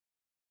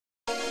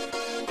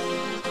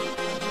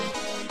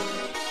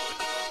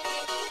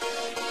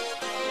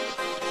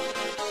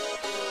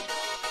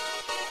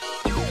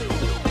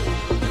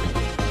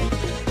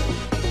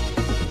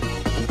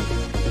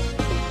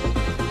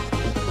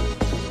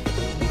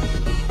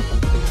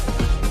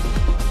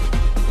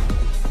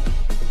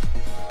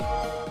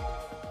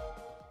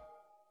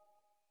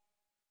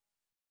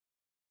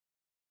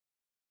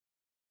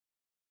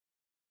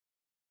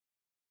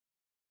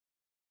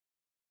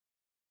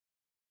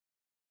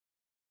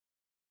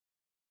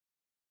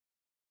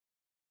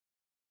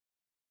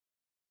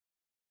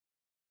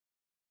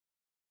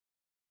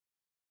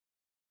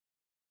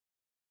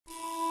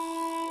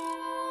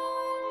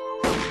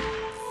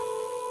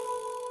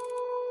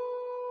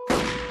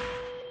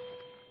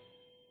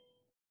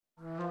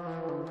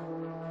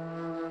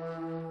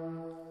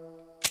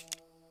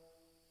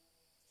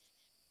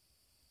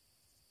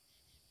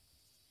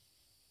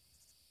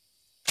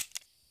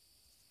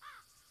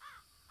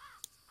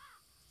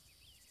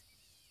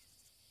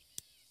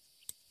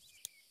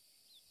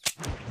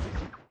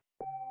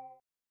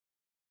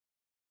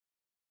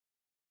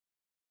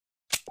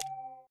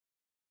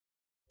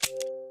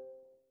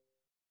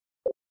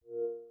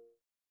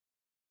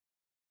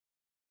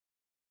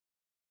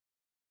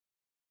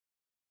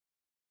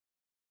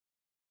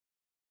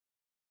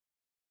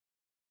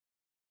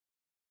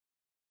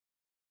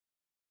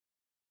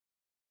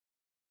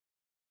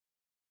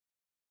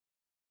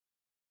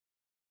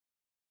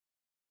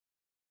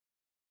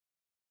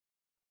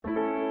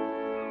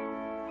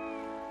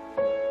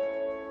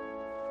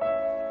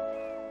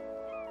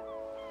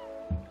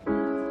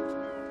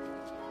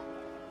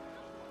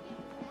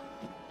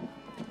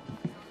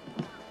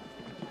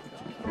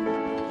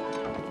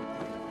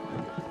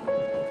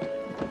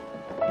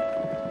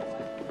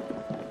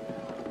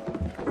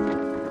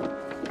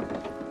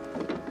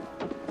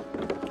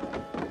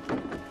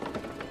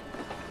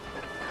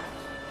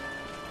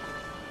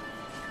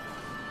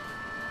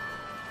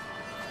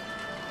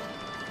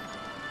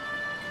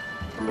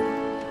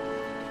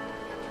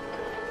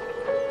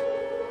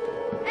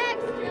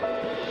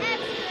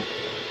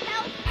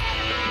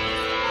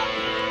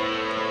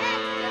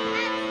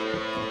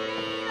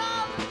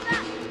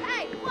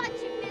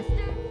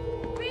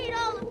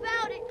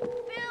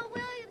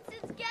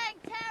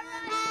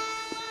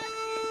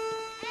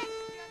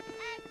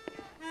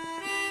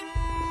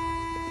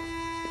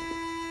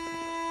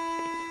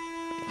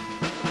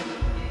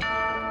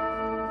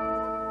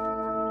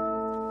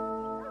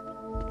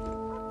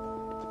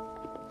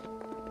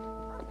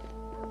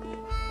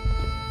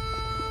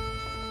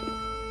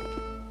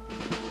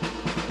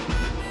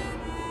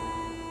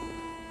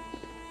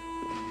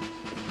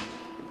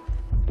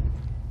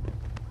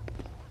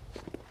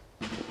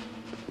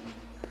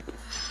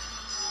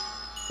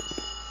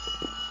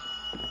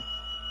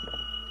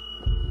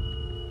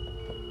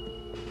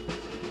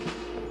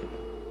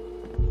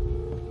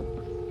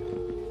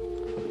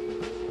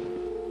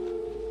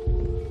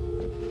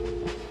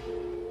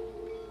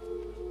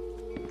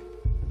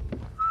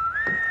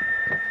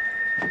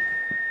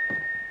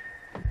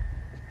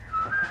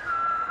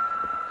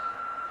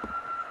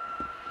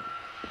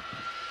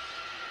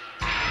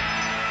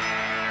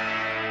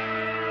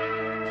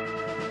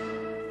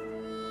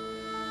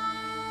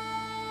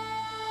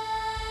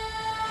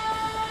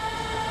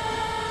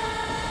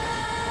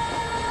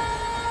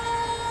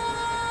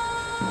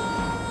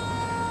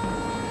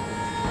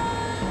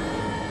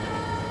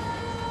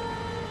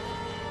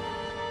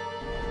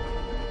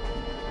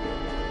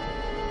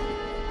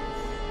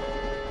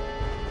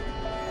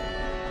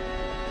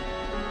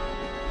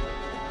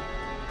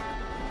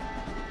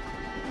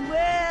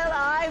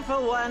For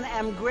one,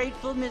 am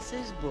grateful,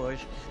 Mrs.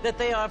 Bush, that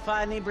they are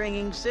finally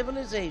bringing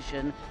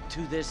civilization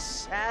to this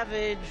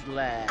savage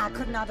land. I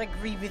could not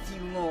agree with you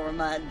more,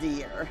 my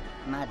dear.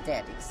 My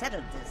daddy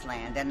settled this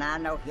land, and I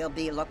know he'll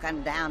be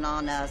looking down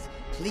on us,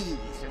 pleased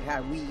at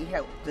how we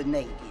help the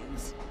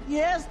natives.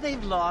 Yes,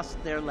 they've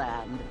lost their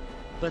land,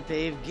 but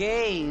they've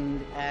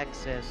gained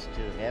access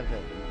to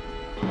heaven.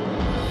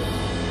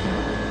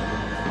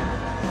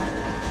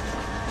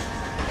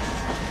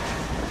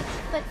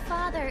 But,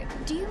 Father,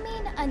 do you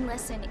mean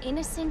unless an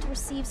innocent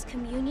receives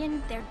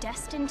communion, they're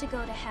destined to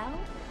go to hell?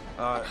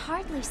 That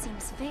hardly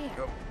seems fair.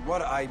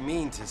 What I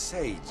mean to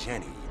say,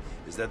 Jenny,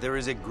 is that there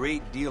is a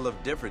great deal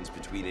of difference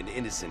between an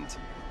innocent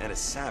and a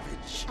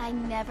savage. I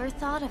never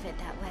thought of it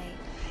that way.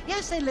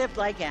 Yes, they lived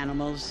like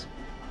animals,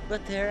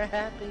 but they're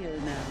happier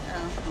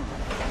now.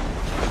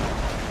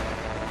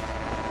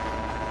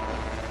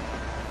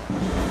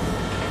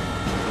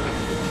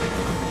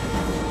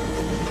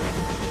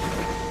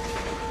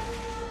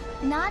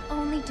 Not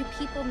only do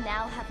people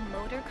now have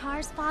motor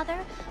cars, Father,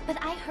 but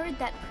I heard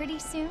that pretty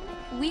soon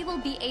we will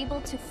be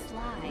able to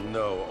fly.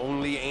 No,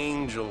 only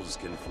angels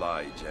can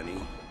fly, Jenny.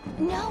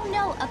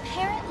 No,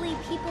 apparently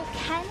people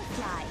can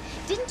fly.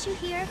 Didn't you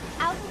hear?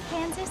 Out in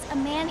Kansas, a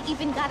man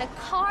even got a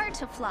car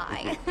to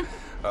fly.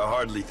 I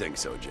hardly think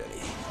so,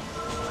 Jenny.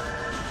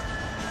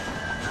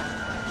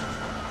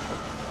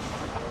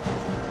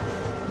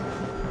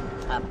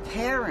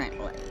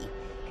 Apparently,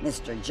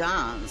 Mr.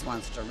 Johns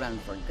wants to run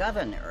for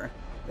governor,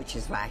 which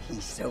is why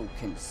he's so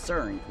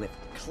concerned with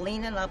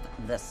cleaning up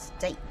the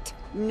state.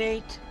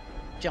 Nate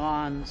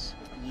Johns.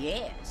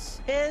 Yes.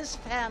 His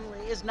family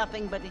is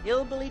nothing but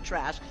hillbilly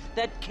trash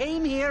that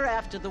came here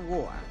after the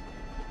war.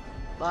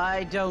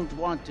 I don't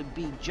want to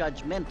be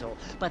judgmental,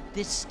 but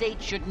this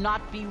state should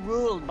not be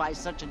ruled by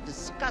such a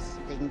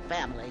disgusting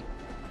family.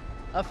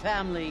 A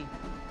family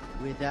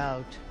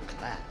without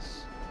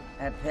class.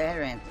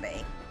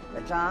 Apparently. The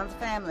Johns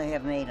family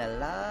have made a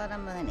lot of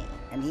money,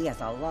 and he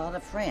has a lot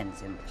of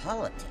friends in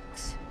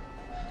politics.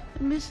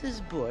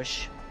 Mrs.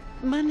 Bush,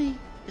 money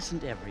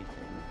isn't everything.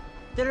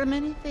 There are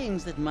many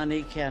things that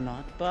money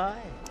cannot buy.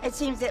 It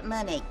seems that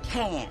money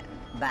can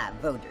buy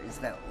voters,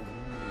 though.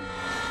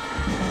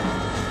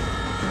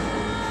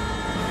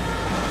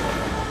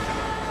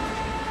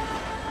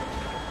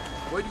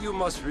 What you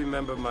must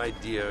remember, my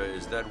dear,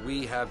 is that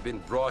we have been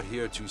brought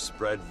here to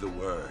spread the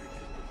word.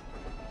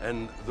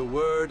 And the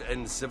word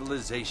and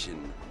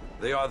civilization,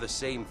 they are the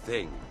same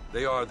thing.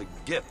 They are the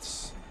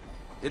gifts.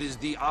 It is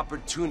the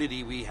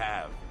opportunity we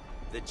have,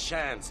 the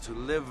chance to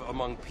live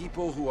among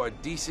people who are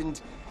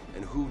decent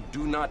and who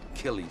do not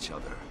kill each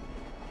other.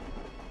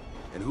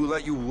 And who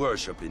let you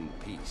worship in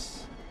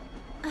peace.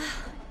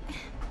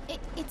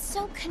 It's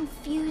so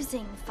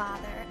confusing,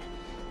 Father.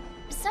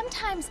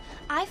 Sometimes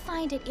I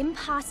find it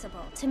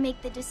impossible to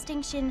make the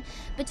distinction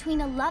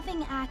between a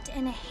loving act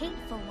and a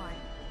hateful one.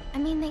 I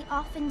mean, they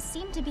often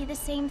seem to be the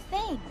same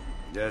thing.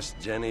 Yes,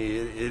 Jenny,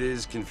 it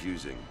is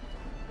confusing.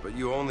 But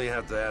you only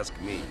have to ask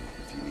me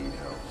if you need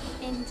help.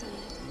 Indeed.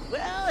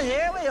 Well,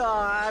 here we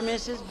are,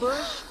 Mrs.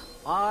 Bush.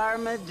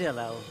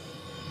 Armadillo.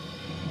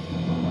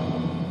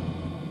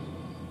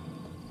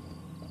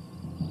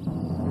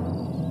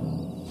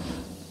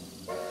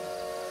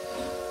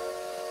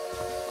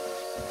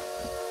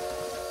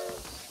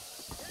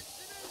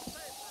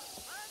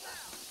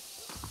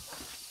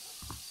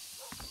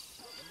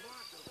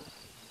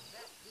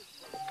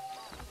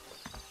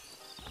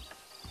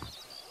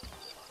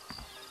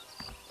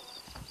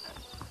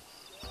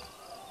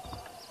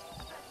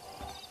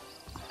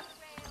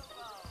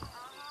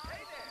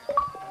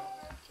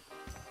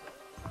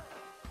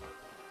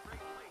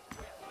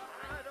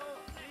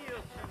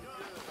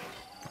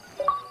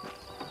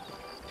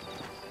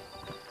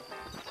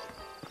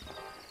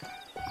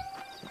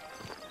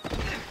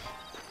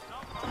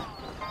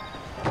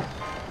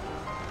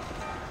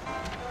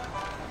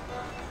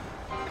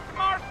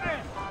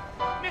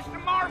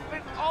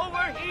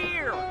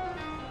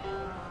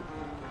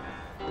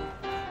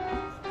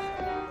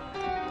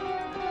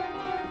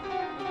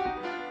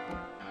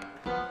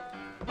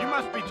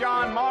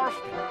 John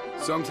Marston.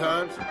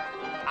 Sometimes.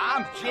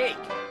 I'm Jake.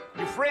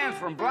 Your friends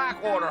from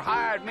Blackwater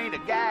hired me to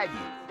guide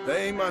you.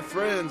 They ain't my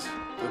friends,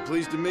 but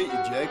pleased to meet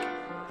you, Jake.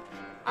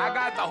 I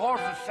got the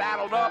horses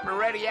saddled up and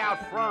ready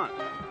out front.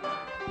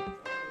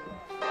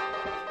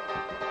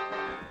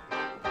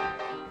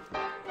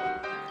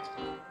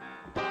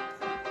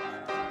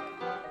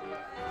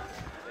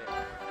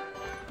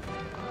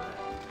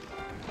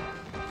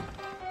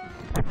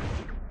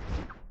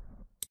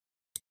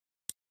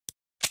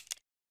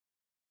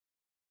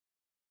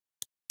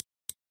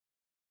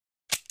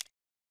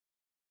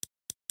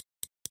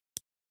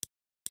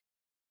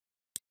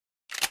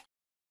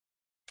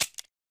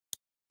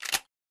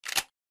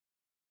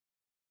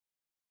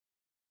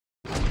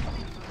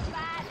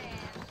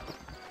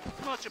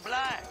 Much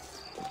obliged.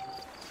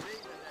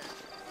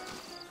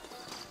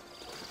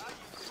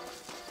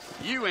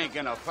 You ain't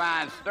gonna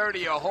find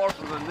sturdier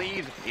horses than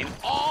these in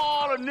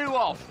all of New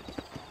Austin.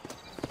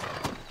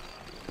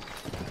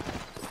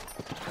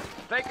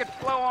 Take it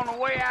slow on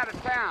the way out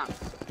of town.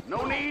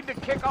 No need to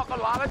kick up a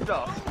lot of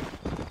dust.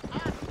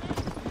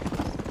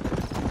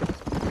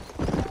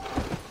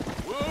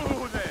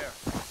 Whoa there.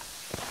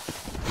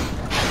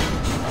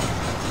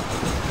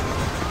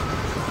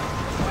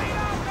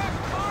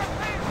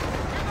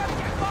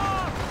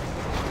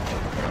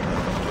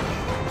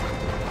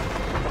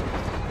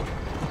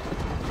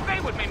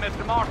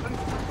 Mr. Marston,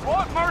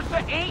 Fort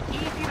Mercer ain't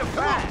easy to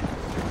find.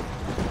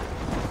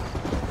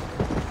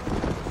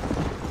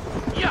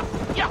 Yeah.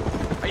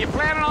 Are you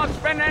planning on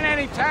spending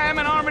any time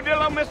in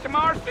Armadillo, Mr.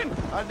 Marston?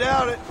 I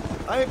doubt it.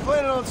 I ain't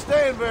planning on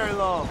staying very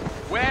long.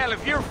 Well,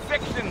 if you're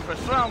fixing for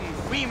some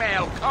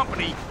female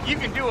company, you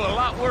can do a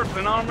lot worse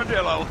than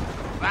Armadillo.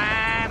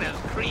 Fine as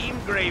cream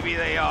gravy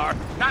they are.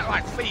 Not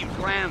like Thieves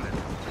Landing.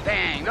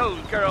 Dang, those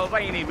girls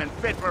ain't even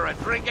fit for a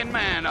drinking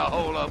man to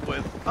hole up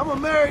with. I'm a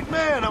married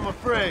man, I'm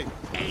afraid.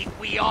 Ain't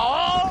we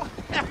all?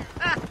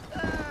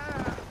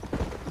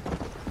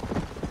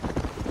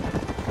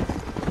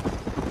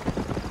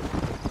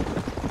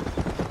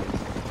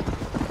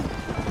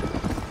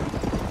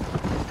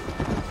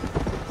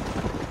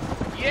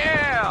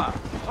 Yeah.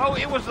 Oh,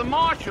 it was the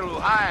marshal who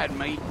hired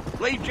me.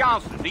 Lee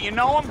Johnson. Do you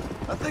know him?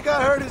 I think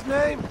I heard his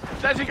name.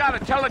 Says he got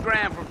a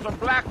telegram from some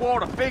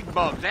Blackwater big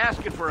bugs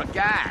asking for a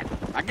guide.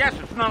 I guess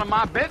it's none of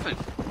my business.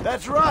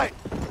 That's right.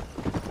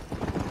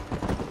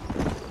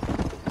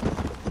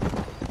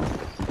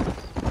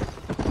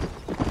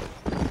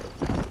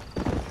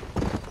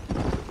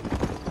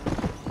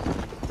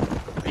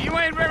 You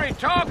ain't very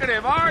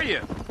talkative, are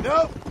you?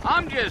 Nope.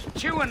 I'm just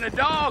chewing the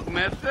dog,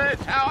 mister.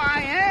 It's how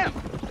I am.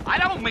 I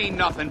don't mean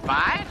nothing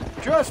by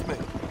it. Trust me.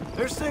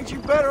 There's things you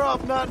better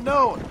off not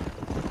knowing.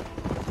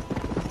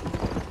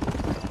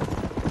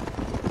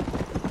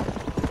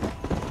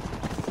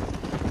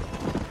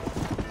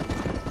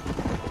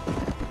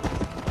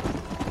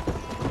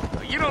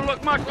 You don't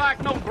look much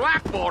like no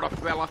Blackwater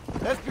fella.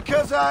 That's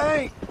because I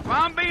ain't. If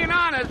I'm being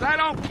honest, I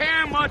don't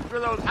care much for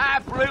those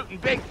highfalutin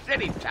big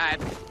city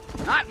types.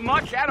 Not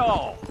much at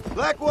all.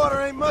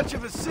 Blackwater ain't much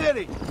of a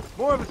city.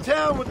 More of a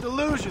town with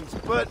delusions,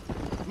 but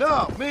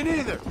No, me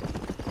neither.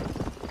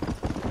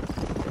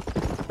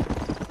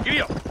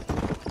 Giddy up.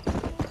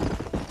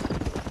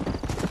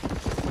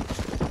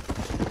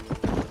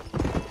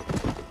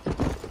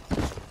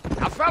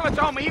 A fella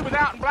told me he was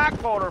out in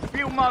Blackwater a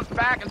few months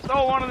back and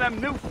saw one of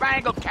them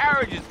newfangled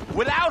carriages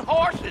without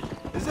horses.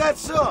 Is that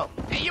so?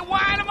 And you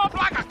wind them up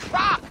like a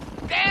clock.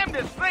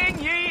 Damnedest thing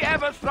ye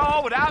ever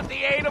saw without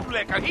the aid of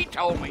liquor, he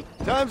told me.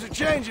 Times are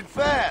changing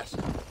fast.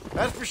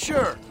 That's for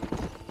sure.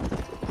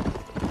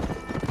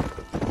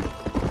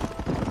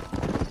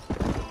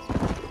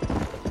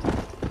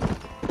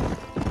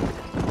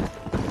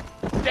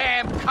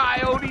 Damn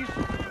coyotes.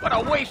 What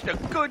a waste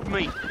of good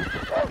meat.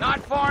 Not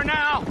far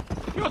now.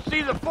 You'll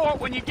see the fort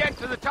when you get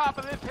to the top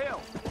of this hill.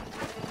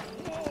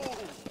 Whoa.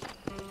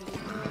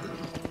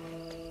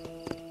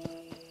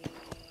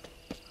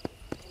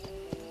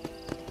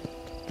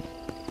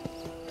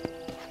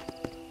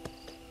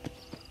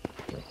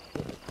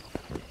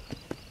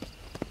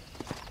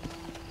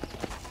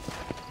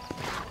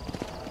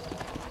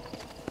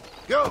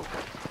 Go!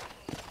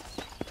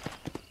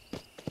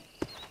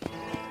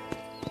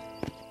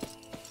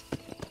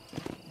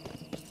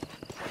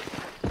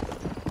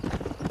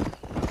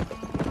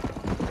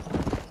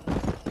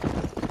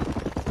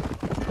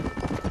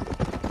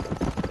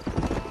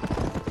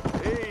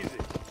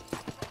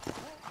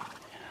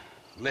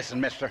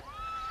 Listen, mister.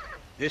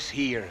 This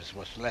here's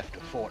what's left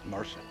of Fort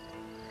Mercer.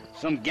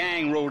 Some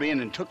gang rode in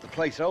and took the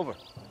place over.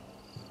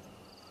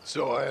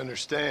 So I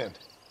understand.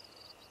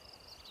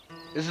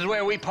 This is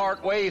where we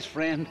part ways,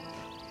 friend.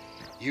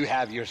 You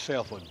have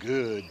yourself a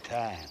good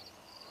time.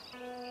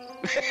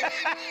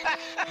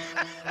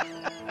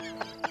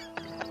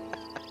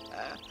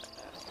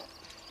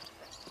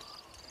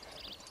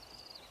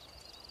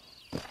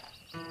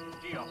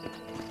 Deal.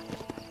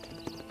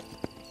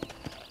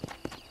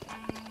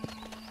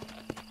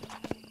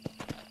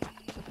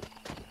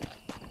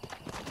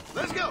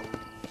 Let's go!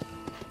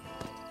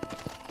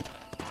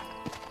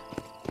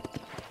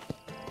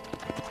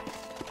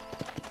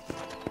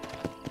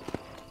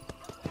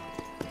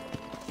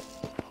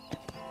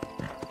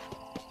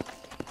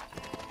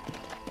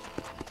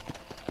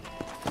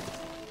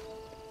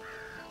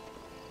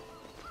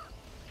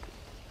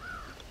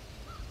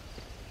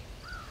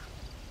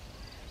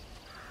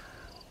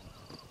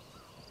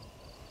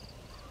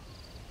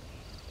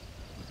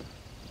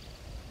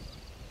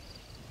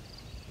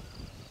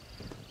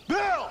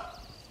 Bill!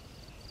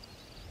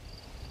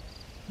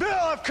 Bill,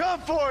 I've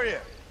come for you!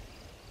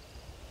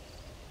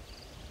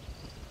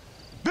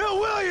 Bill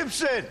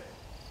Williamson!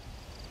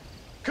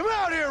 Come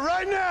out here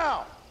right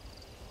now!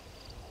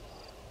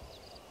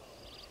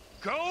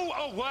 Go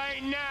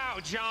away now,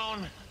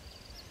 John.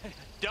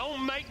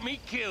 Don't make me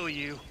kill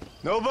you.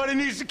 Nobody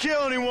needs to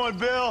kill anyone,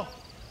 Bill.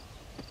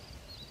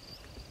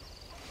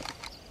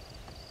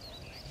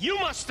 You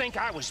must think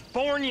I was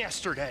born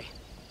yesterday.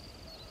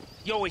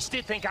 You always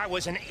did think I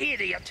was an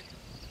idiot.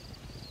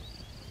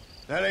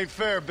 That ain't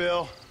fair,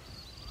 Bill.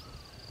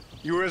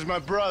 You were as my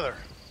brother.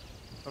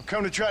 I've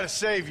come to try to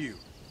save you.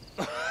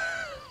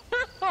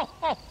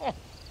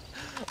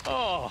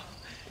 Oh.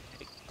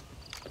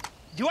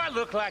 Do I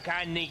look like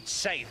I need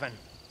saving?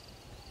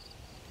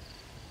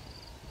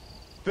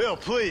 Bill,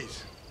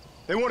 please.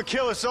 They want to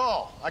kill us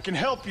all. I can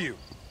help you.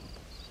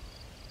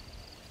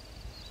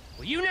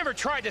 Well, you never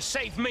tried to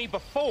save me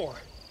before.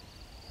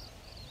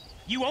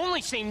 You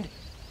only seemed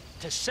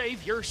to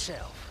save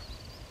yourself.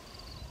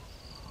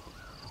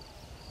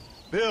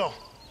 Bill,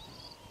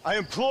 I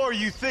implore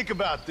you, think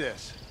about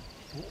this.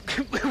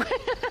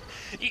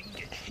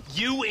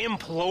 You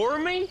implore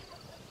me?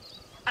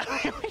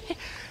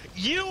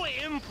 You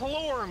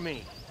implore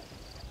me.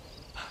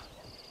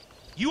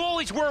 You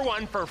always were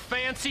one for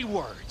fancy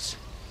words.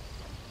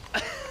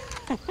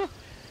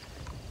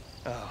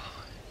 Oh.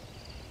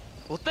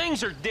 Well,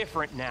 things are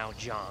different now,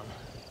 John.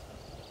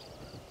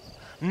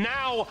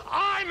 Now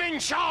I'm in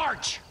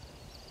charge.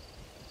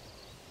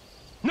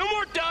 No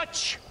more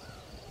Dutch.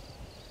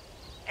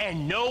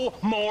 And no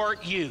more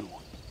you.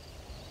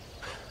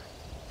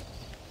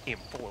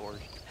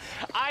 Implores.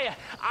 I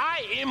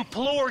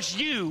implores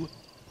you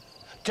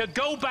to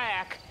go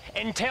back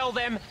and tell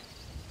them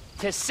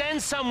to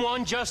send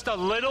someone just a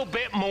little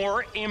bit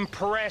more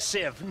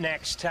impressive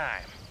next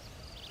time.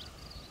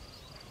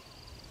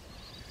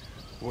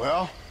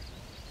 Well?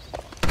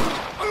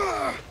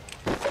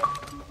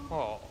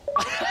 Oh.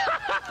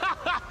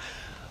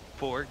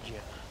 Poor John.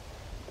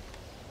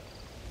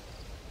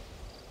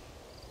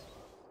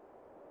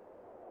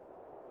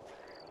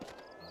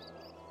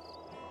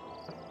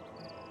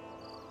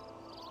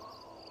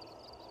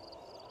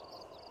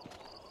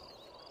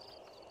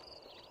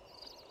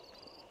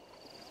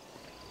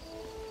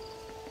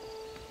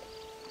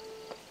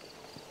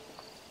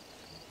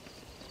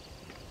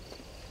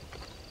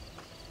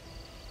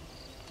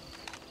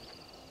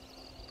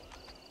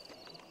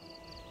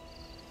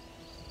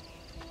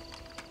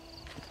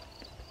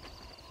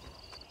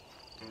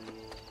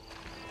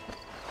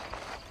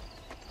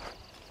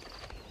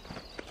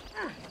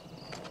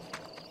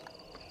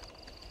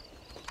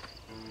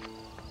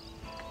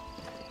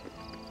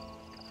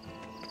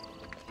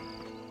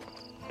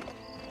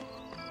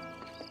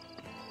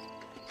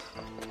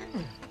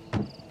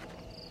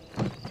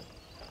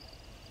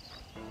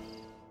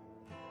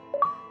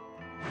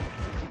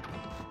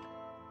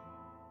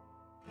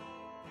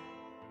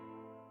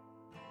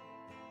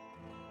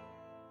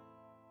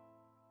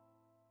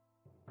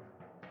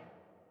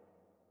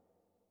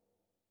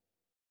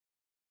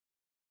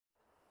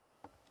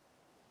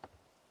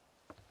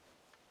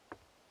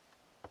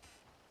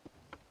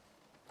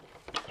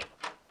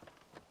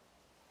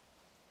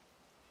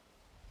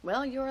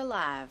 Well, you're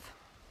alive.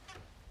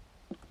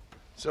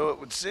 So it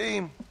would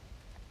seem.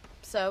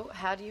 So,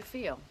 how do you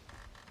feel?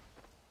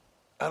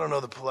 I don't know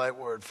the polite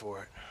word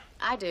for it.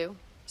 I do.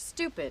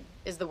 Stupid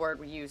is the word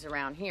we use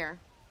around here.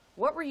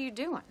 What were you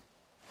doing?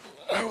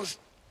 I was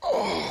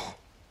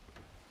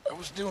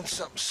doing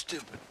something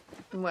stupid.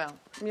 Well,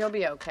 you'll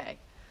be okay.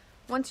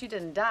 Once you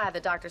didn't die, the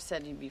doctor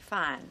said you'd be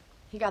fine.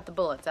 He got the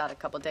bullets out a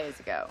couple days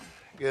ago.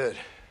 Good.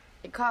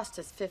 It cost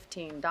us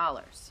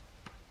 $15.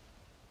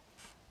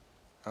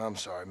 I'm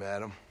sorry,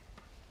 madam.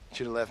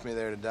 Should have left me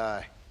there to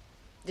die.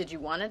 Did you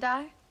want to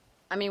die?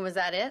 I mean, was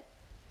that it?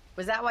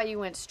 Was that why you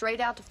went straight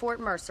out to Fort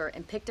Mercer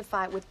and picked a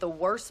fight with the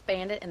worst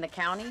bandit in the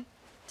county?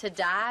 To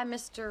die,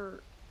 Mr.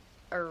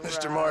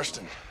 Mr.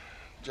 Marston.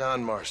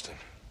 John Marston.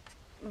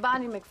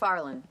 Bonnie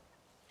McFarland.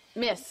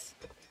 Miss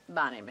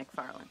Bonnie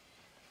McFarland.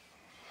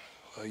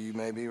 Well, you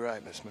may be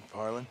right, Miss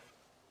McFarland.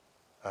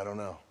 I don't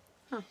know.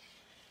 Huh.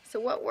 So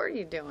what were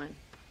you doing?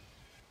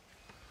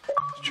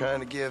 Trying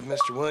to give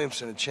Mr.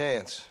 Williamson a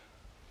chance.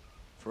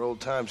 For old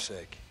time's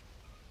sake.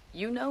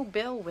 You know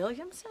Bill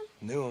Williamson?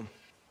 Knew him.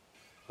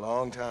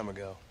 Long time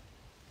ago.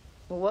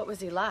 Well, what was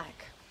he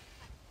like?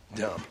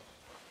 Dumb.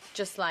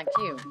 Just like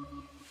you.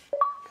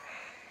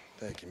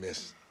 Thank you,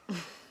 miss.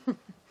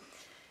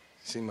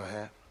 See my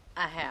hat?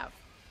 I have.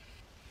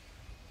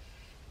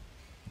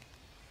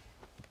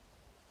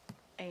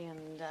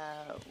 And,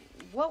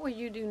 what will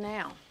you do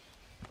now?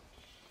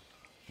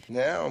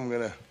 Now I'm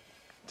gonna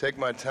take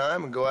my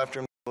time and go after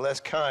him in a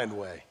less kind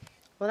way.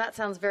 Well, that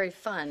sounds very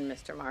fun,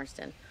 Mr.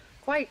 Marston.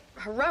 Quite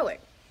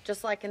heroic,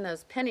 just like in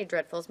those penny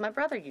dreadfuls my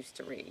brother used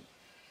to read.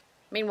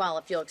 Meanwhile,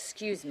 if you'll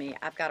excuse me,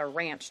 I've got a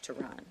ranch to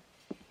run.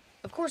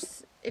 Of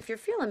course, if you're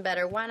feeling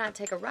better, why not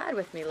take a ride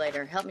with me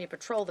later? Help me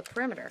patrol the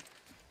perimeter.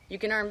 You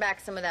can earn back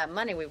some of that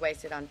money we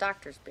wasted on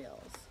doctor's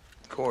bills.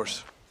 Of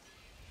course.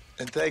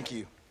 And thank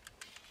you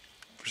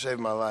for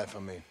saving my life, I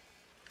mean.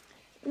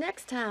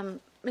 Next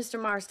time,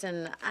 Mr.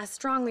 Marston, I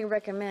strongly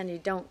recommend you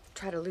don't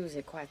try to lose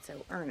it quite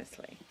so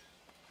earnestly.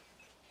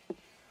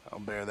 I'll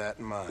bear that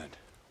in mind.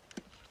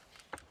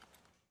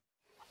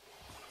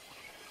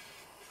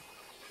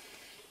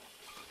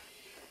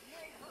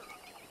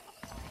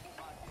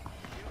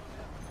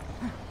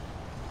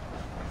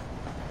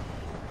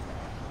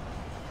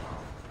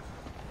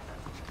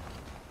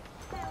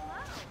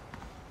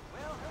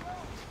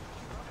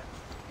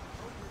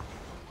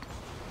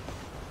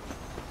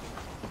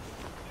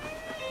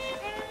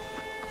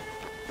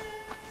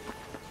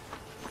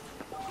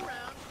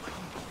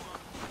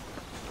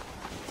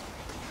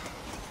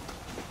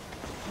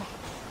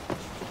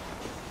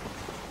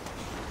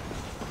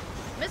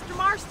 Mr.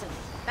 Marston,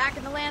 back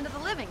in the land of the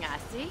living, I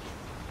see.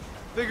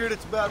 Figured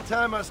it's about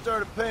time I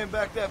started paying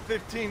back that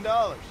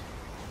 $15.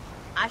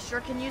 I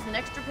sure can use an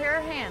extra pair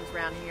of hands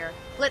around here.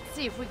 Let's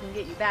see if we can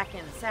get you back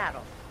in the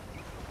saddle.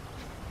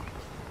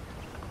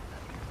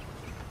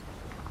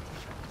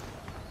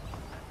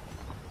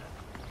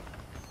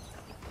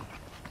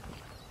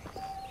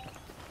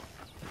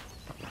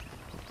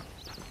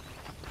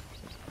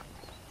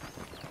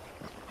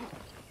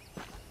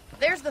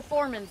 There's the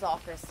foreman's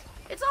office.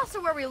 It's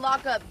also where we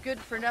lock up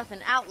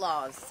good-for-nothing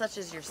outlaws, such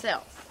as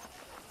yourself.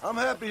 I'm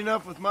happy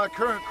enough with my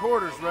current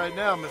quarters right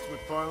now, Miss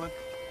McFarland.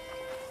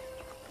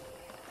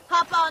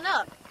 Hop on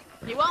up.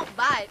 He won't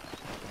bite.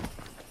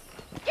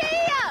 Giddy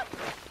up!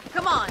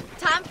 Come on,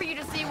 time for you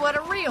to see what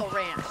a real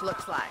ranch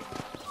looks like.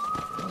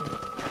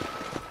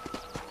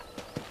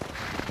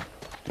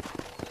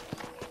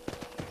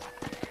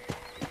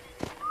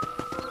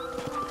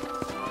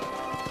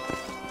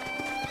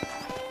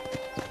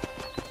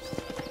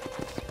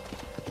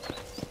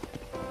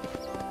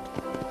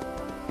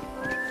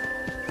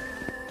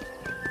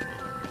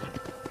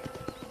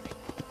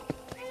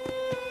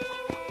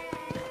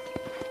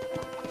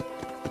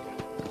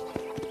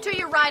 To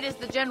your right is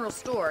the general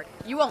store.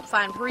 You won't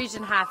find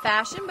Parisian high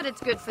fashion, but it's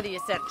good for the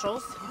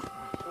essentials.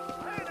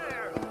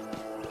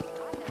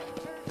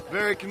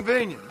 Very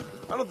convenient.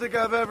 I don't think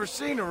I've ever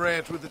seen a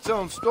ranch with its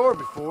own store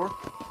before.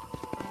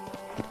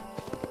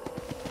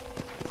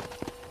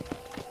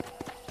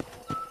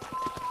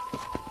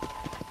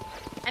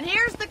 And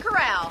here's the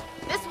corral.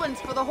 This one's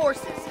for the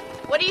horses.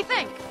 What do you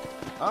think?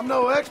 I'm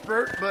no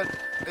expert, but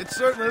it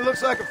certainly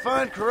looks like a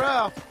fine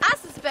corral. I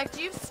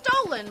suspect you've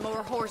stolen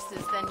more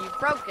horses than you've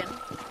broken.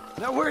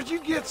 Now, where'd you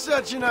get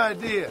such an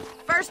idea?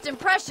 First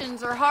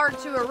impressions are hard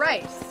to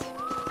erase.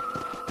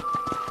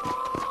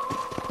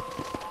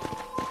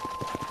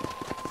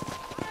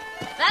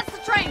 That's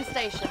the train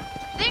station.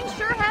 Things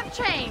sure have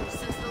changed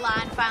since the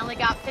line finally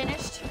got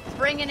finished,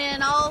 bringing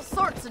in all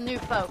sorts of new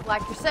folk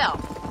like yourself.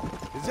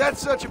 Is that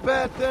such a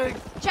bad thing?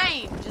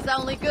 Change is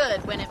only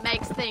good when it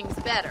makes things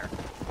better.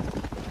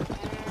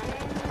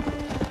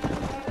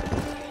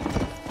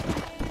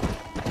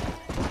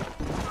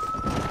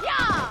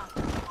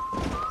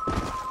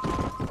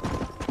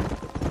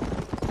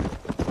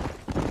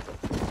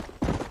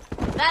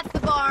 That's the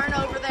barn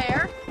over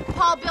there.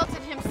 Paul built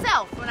it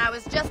himself when I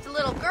was just a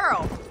little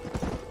girl.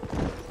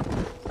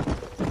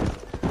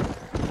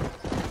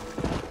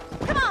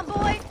 Come on,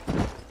 boy.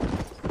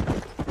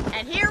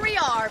 And here we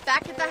are,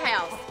 the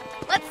house.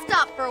 Let's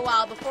stop for a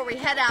while before we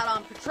head out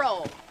on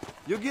patrol.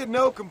 You'll get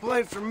no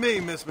complaints from me,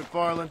 Miss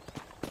McFarland.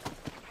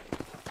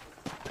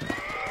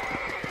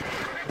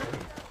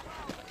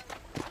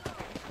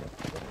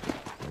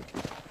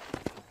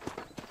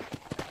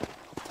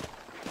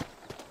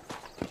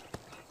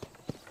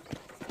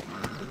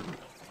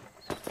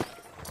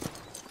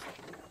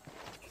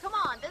 Come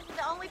on, this is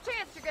the only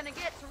chance you're gonna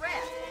get to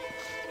rest.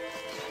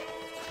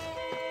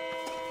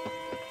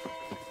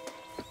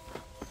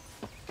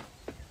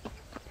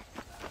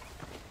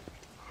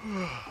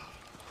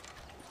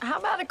 How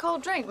about a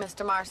cold drink,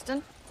 Mr.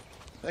 Marston?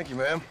 Thank you,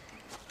 ma'am.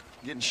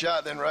 Getting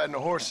shot, then riding a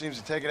horse seems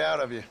to take it out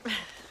of you.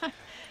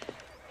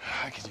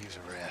 I could use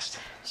a rest.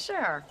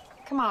 Sure.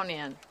 Come on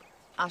in.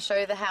 I'll show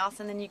you the house,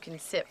 and then you can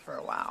sit for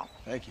a while.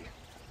 Thank you.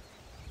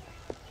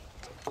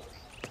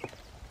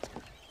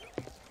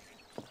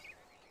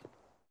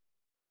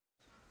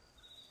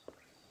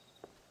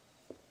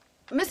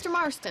 Mr.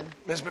 Marston,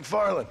 Miss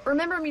McFarland.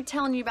 remember me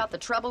telling you about the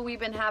trouble we've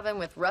been having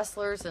with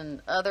rustlers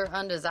and other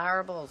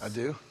undesirables? I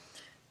do.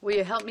 Will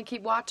you help me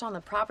keep watch on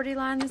the property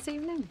line this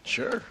evening?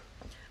 Sure.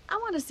 I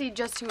want to see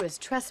just who is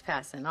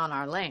trespassing on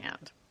our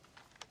land.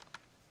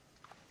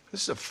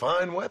 This is a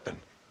fine weapon.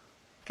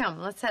 Come,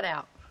 let's head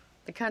out.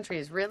 The country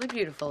is really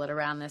beautiful at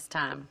around this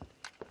time.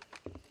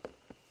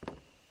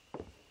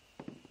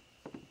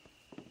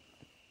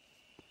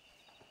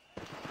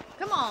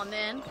 Come on,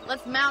 then.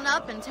 Let's mount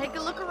up and take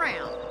a look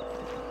around.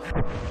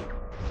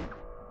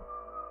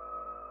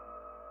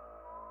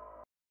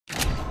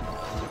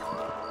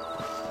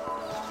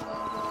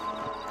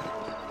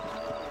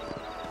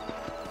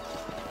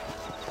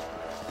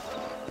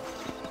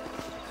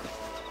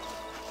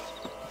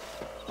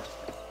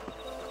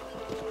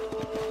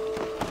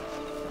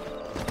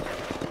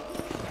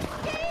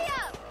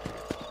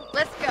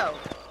 Let's go.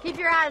 Keep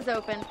your eyes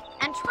open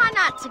and try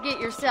not to get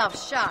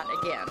yourself shot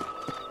again.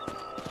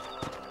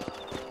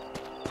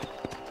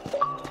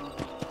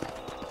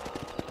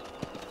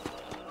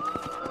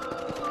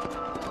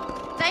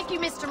 Thank you,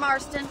 Mr.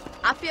 Marston.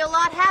 I feel a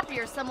lot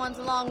happier someone's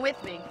along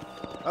with me.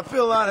 I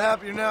feel a lot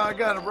happier now I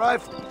got a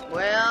rifle.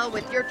 Well,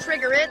 with your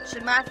trigger itch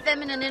and my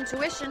feminine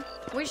intuition,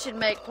 we should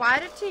make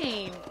quite a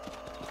team.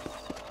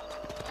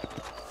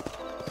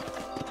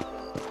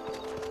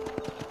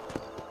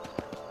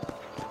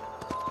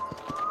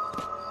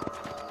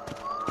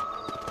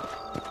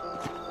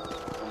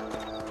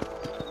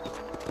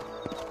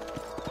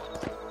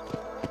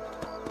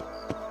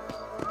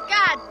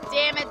 God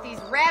damn it, these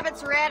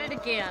rabbits are at it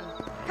again.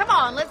 Come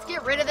on, let's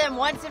get rid of them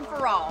once and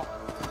for all.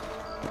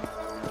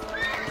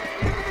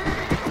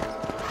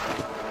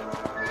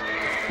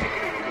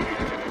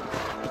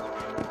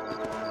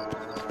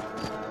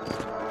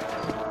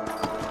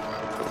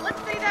 Let's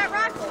see that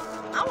rifle.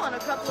 I want a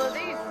couple of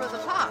these for the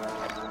pop.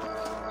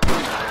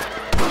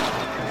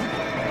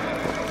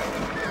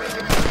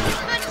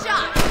 Good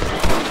shot.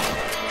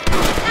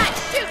 Nice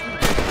shooting.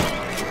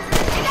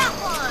 You got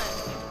one.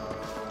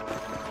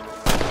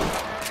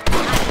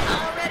 I can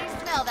already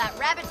smell that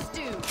rabbit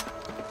stew.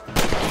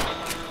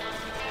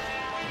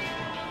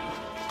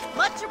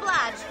 Much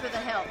obliged for the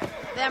help.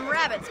 Them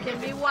rabbits can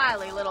be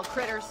wily little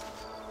critters.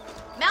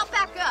 Mount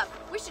back up.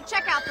 We should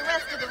check out the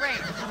rest of the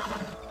range.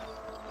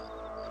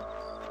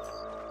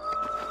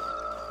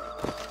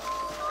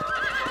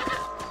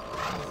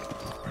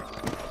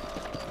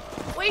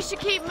 We should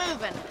keep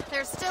moving.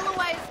 There's still a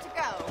ways to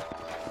go.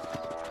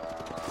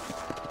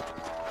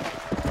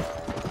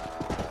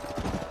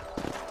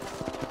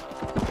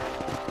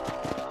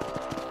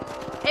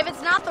 If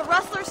it's not the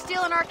rustlers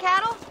stealing our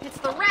cattle, it's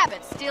the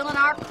rabbits stealing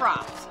our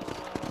crops.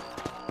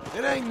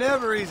 It ain't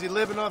never easy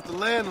living off the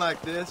land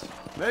like this.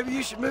 Maybe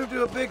you should move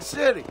to a big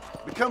city.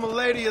 Become a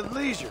lady of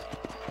leisure.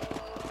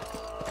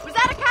 Was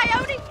that a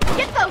coyote?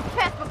 Get those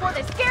pests before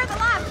they scare the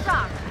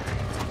livestock.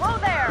 Whoa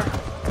there.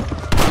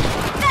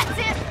 That's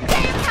it.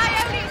 Damn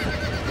coyotes.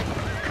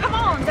 Come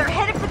on, they're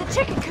headed for the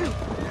chicken coop.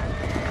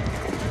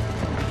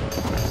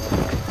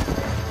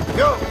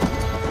 Go!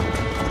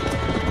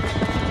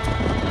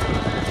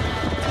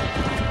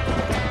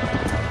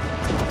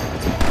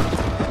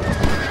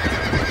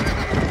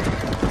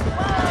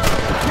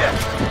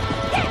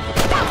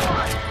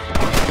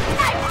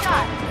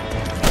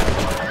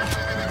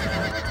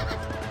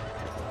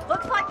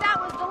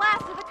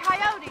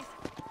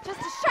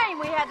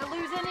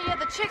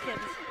 Chickens.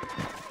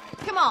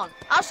 Come on,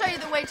 I'll show you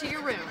the way to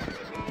your room.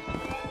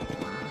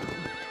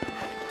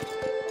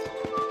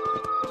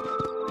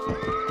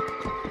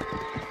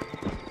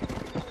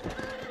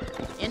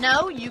 You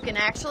know, you can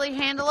actually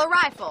handle a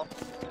rifle.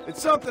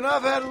 It's something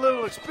I've had a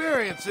little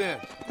experience in.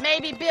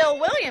 Maybe Bill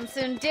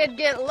Williamson did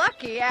get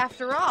lucky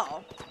after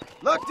all.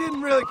 Luck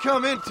didn't really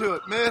come into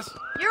it, miss.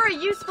 You're a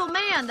useful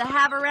man to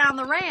have around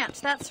the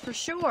ranch, that's for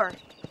sure.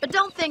 But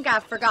don't think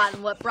I've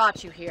forgotten what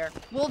brought you here.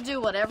 We'll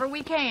do whatever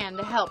we can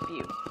to help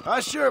you.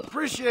 I sure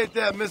appreciate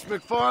that, Miss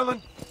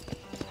McFarland.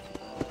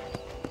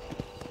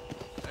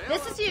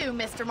 This is you,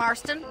 Mr.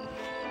 Marston.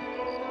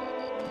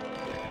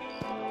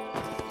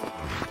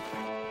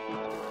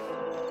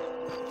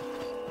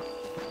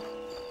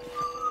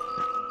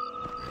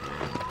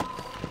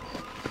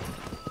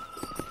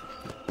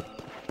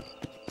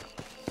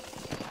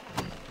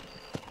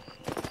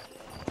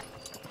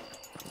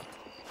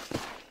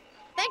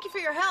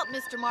 your help,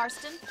 Mr.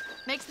 Marston.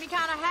 Makes me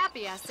kind of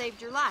happy I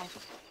saved your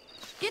life.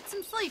 Get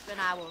some sleep, and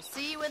I will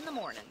see you in the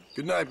morning.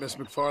 Good night, Miss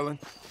McFarlane.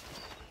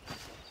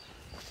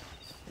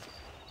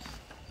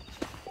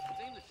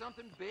 Seems there's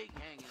something big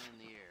hanging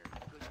in the air.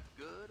 Could be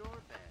good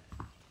or bad.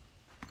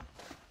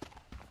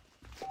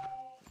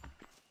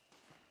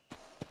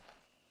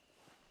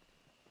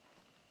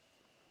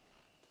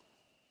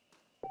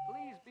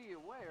 Please be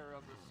aware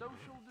of the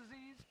social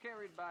disease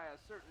carried by a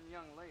certain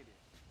young lady.